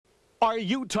Are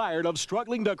you tired of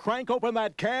struggling to crank open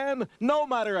that can? No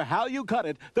matter how you cut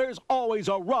it, there's always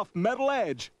a rough metal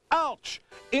edge. Ouch!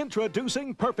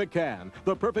 Introducing Perfect Can,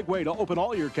 the perfect way to open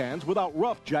all your cans without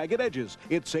rough, jagged edges.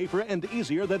 It's safer and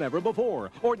easier than ever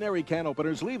before. Ordinary can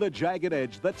openers leave a jagged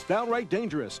edge that's downright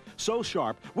dangerous. So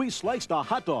sharp, we sliced a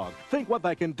hot dog. Think what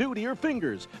that can do to your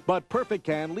fingers. But Perfect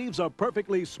Can leaves a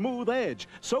perfectly smooth edge.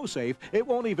 So safe, it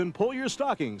won't even pull your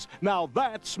stockings. Now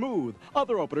that's smooth.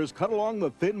 Other openers cut along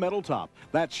the thin metal top.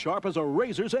 That's sharp as a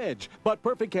razor's edge. But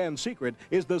Perfect Can's secret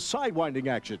is the side-winding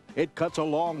action. It cuts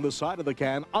along the side of the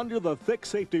can under the thick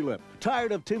safety lip.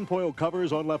 Tired of tinfoil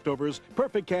covers on leftovers?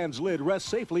 Perfect Can's lid rests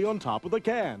safely on top of the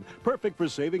can. Perfect for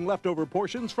saving leftover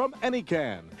portions from any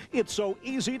can. It's so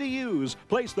easy to use.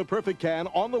 Place the Perfect Can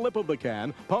on the lip of the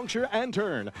can, puncture and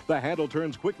turn. The handle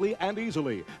turns quickly and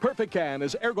easily. Perfect Can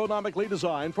is ergonomically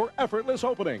designed for effortless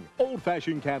opening.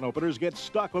 Old-fashioned can openers get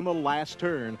stuck on the last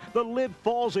turn. The lid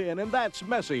falls in and that's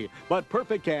messy. But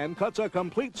Perfect Can cuts a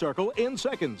complete circle in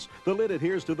seconds. The lid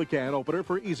adheres to the can opener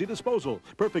for easy disposal.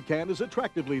 Perfect Can is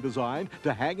attractively designed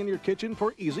to hang in your kitchen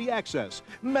for easy access.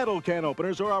 Metal can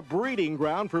openers are a breeding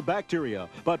ground for bacteria,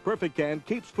 but Perfect Can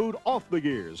keeps food off the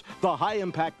gears. The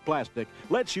high-impact plastic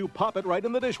lets you pop it right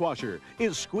in the dishwasher.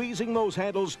 Is squeezing those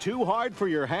handles too hard for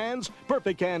your hands?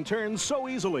 Perfect Can turns so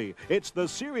easily. It's the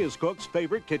serious cook's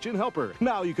favorite kitchen helper.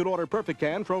 Now you can order Perfect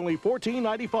Can for only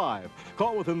 $14.95.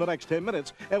 Call within the next 10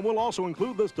 minutes, and we'll also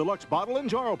include this deluxe bottle and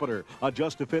jar opener.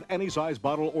 Adjust to fit any size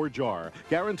bottle or jar.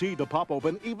 Guaranteed to pop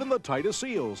open even the tightest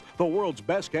seals. The world's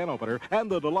best can opener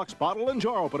and the deluxe bottle and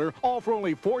jar opener, all for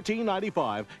only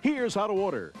 $14.95. Here's how to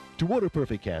order. To order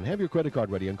Perfect Can, have your credit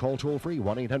card ready and call toll-free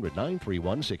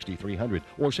 1-800-931-6300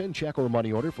 or send check or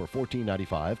money order for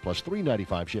 $14.95 plus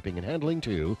 $3.95 shipping and handling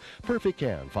to Perfect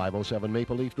Can, 507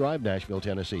 Maple Leaf Drive, Nashville,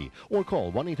 Tennessee, or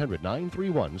call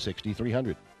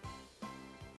 1-800-931-6300.